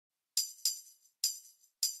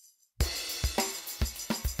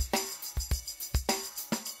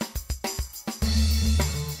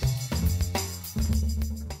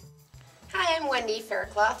Wendi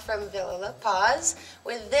Faircloth from PAWs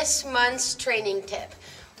with this month's training tip.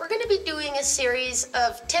 We're going to be doing a series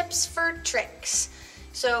of tips for tricks.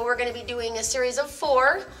 So we're going to be doing a series of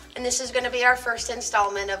 4, and this is going to be our first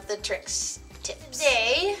installment of the tricks tips.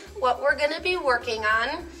 Today, what we're going to be working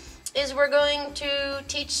on is we're going to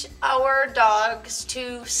teach our dogs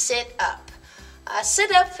to sit up.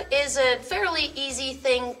 Sit up is a fairly easy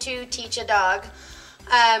thing to teach a dog.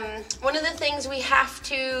 One of the things we have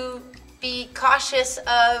to be cautious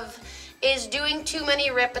of is doing too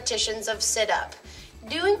many repetitions of sit up.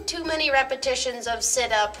 Doing too many repetitions of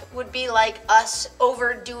sit up would be like us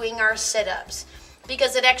overdoing our sit ups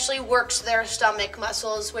because it actually works their stomach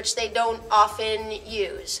muscles, which they don't often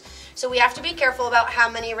use. So we have to be careful about how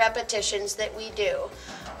many repetitions that we do.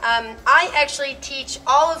 I actually teach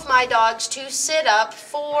all of my dogs to sit up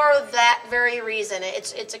for that very reason.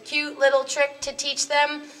 It's a cute little trick to teach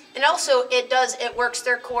them, and also it works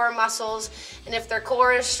their core muscles, and if their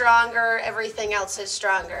core is stronger, everything else is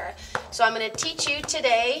stronger. So I'm going to teach you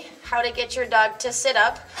today how to get your dog to sit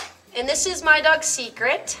up, and this is my dog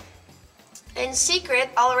Secret, and Secret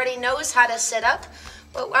already knows how to sit up,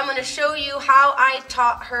 but I'm going to show you how I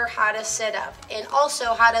taught her how to sit up and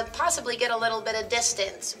also how to possibly get a little bit of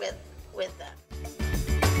distance with them.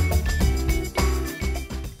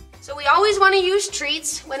 So we always want to use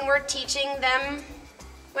treats when we're teaching them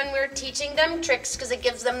tricks because it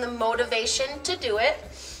gives them the motivation to do it.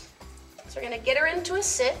 So we're going to get her into a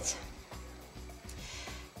sit.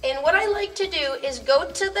 And what I like to do is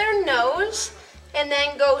go to their nose and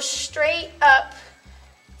then go straight up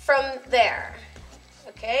from there.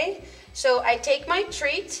 Okay, so I take my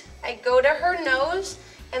treat, I go to her nose,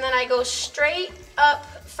 and then I go straight up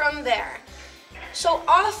from there. So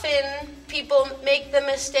often people make the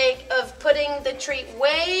mistake of putting the treat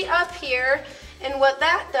way up here, and what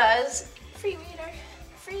that does, free reader,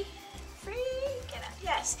 free, get out,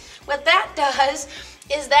 yes. What that does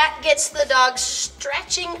is that gets the dog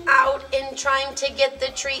stretching out and trying to get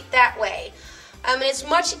the treat that way. And it's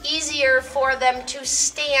much easier for them to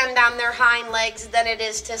stand on their hind legs than it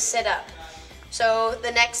is to sit up. So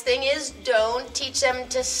the next thing is don't teach them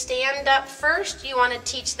to stand up first. You want to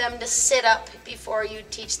teach them to sit up before you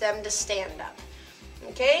teach them to stand up.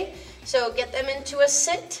 Okay? So get them into a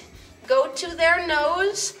sit, go to their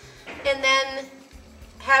nose, and then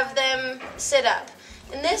have them sit up.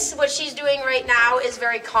 And this, what she's doing right now, is a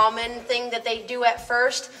very common thing that they do at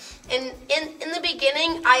first. And in the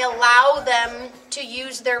beginning, I allow them to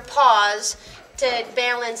use their paws to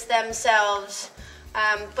balance themselves,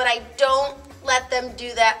 but I don't let them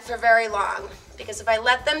do that for very long, because if I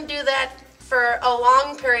let them do that for a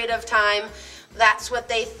long period of time, that's what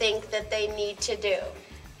they think that they need to do.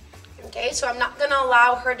 Okay, so I'm not going to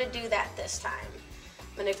allow her to do that this time.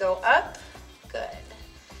 I'm going to go up, good.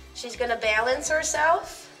 She's going to balance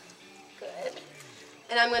herself, good.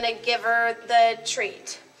 And I'm going to give her the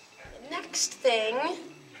treat. Next thing,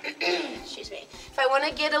 excuse me, if I want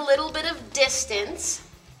to get a little bit of distance,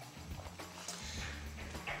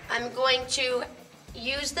 I'm going to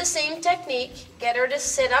use the same technique, get her to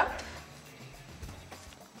sit up.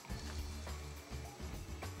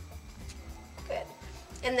 Good.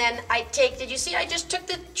 And then I take, did you see I just took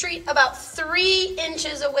the treat about 3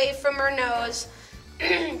 inches away from her nose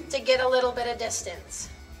to get a little bit of distance.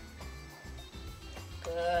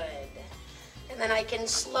 Good. And then I can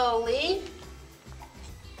slowly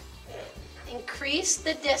increase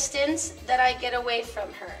the distance that I get away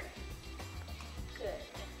from her. Good.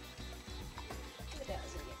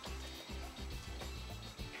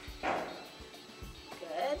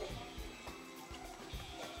 Good.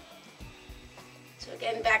 So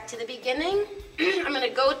again, back to the beginning. I'm going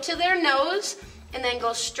to go to their nose and then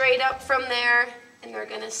go straight up from there, and they're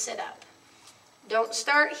going to sit up. Don't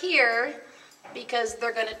start here, because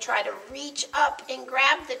they're going to try to reach up and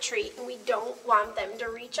grab the treat, and we don't want them to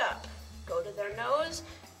reach up. Go to their nose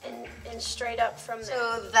and straight up from there.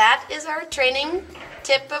 So that is our training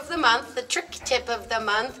tip of the month. The trick tip of the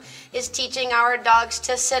month is teaching our dogs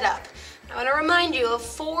to sit up. I want to remind you of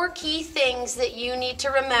 4 key things that you need to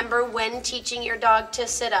remember when teaching your dog to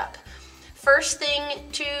sit up. First thing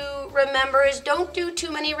to remember is don't do too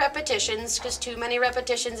many repetitions, because too many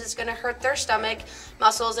repetitions is going to hurt their stomach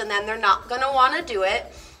muscles, and then they're not going to want to do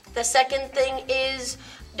it. The second thing is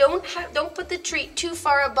don't put the treat too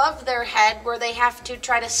far above their head where they have to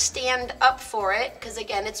try to stand up for it, because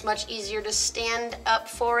again, it's much easier to stand up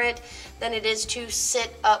for it than it is to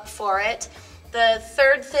sit up for it. The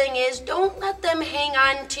third thing is don't let them hang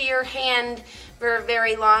on to your hand for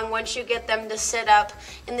very long once you get them to sit up.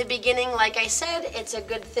 In the beginning, like I said, it's a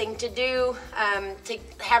good thing to do to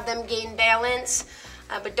have them gain balance.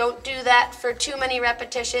 but don't do that for too many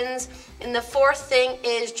repetitions. And the fourth thing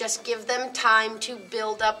is just give them time to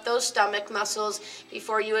build up those stomach muscles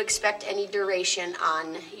before you expect any duration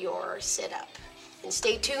on your sit-up. And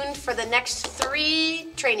stay tuned for the next 3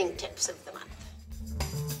 training tips of the month.